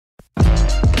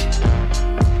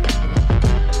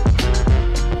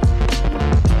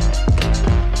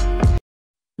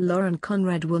Lauren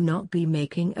Conrad will not be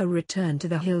making a return to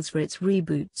The Hills for its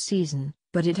reboot season,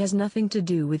 but it has nothing to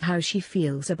do with how she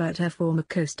feels about her former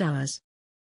co-stars.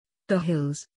 The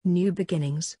Hills, New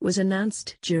Beginnings was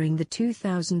announced during the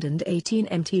 2018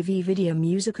 MTV Video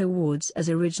Music Awards as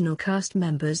original cast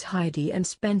members Heidi and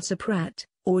Spencer Pratt,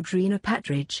 Audrina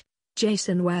Patridge,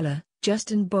 Jason Weller,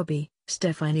 Justin Bobby,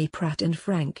 Stephanie Pratt and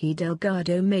Frankie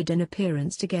Delgado made an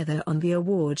appearance together on the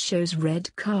award show's red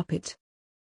carpet.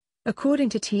 According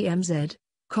to TMZ,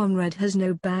 Conrad has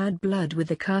no bad blood with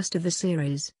the cast of the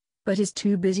series, but is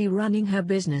too busy running her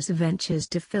business ventures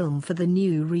to film for the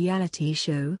new reality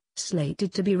show,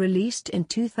 slated to be released in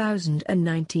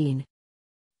 2019.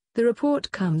 The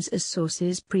report comes as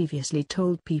sources previously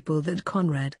told People that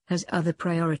Conrad has other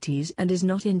priorities and is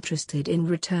not interested in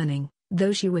returning,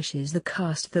 though she wishes the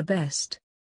cast the best.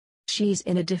 She's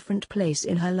in a different place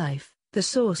in her life, the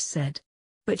source said.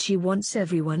 But she wants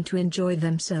everyone to enjoy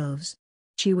themselves.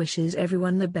 She wishes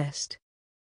everyone the best.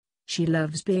 She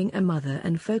loves being a mother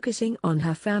and focusing on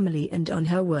her family and on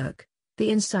her work,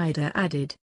 the insider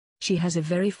added. She has a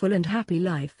very full and happy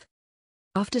life.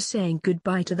 After saying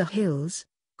goodbye to The Hills,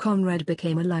 Conrad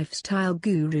became a lifestyle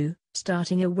guru,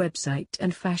 starting a website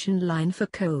and fashion line for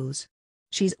Kohl's.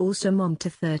 She's also mom to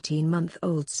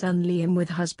 13-month-old son Liam with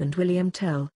husband William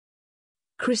Tell.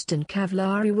 Kristin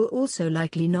Cavallari will also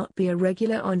likely not be a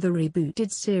regular on the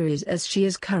rebooted series as she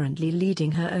is currently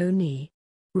leading her own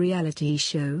reality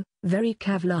show, Very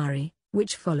Cavallari,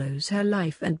 which follows her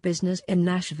life and business in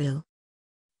Nashville.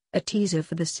 A teaser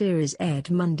for the series aired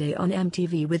Monday on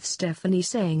MTV with Stephanie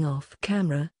saying off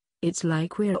camera, "It's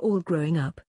like we're all growing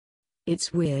up.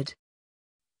 It's weird."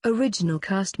 Original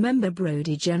cast member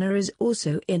Brody Jenner is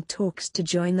also in talks to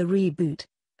join the reboot,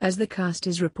 as the cast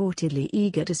is reportedly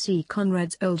eager to see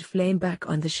Conrad's old flame back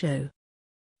on the show.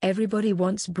 "Everybody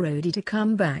wants Brody to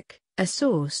come back," a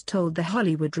source told The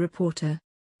Hollywood Reporter.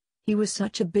 "He was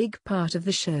such a big part of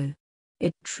the show.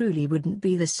 It truly wouldn't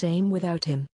be the same without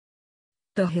him."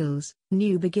 The Hills,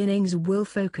 New Beginnings will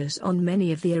focus on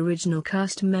many of the original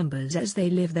cast members as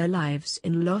they live their lives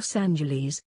in Los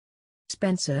Angeles.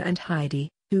 Spencer and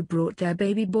Heidi, who brought their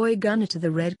baby boy Gunnar to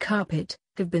the red carpet,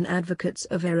 have been advocates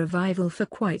of a revival for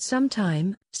quite some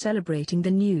time, celebrating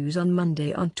the news on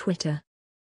Monday on Twitter.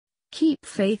 "Keep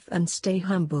faith and stay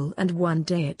humble, and one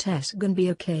day it's gonna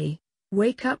be okay.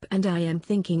 Wake up and I am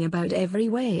thinking about every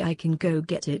way I can go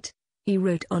get it," he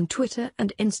wrote on Twitter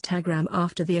and Instagram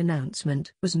after the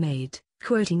announcement was made,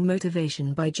 quoting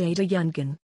Motivation by Jada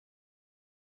Youngen.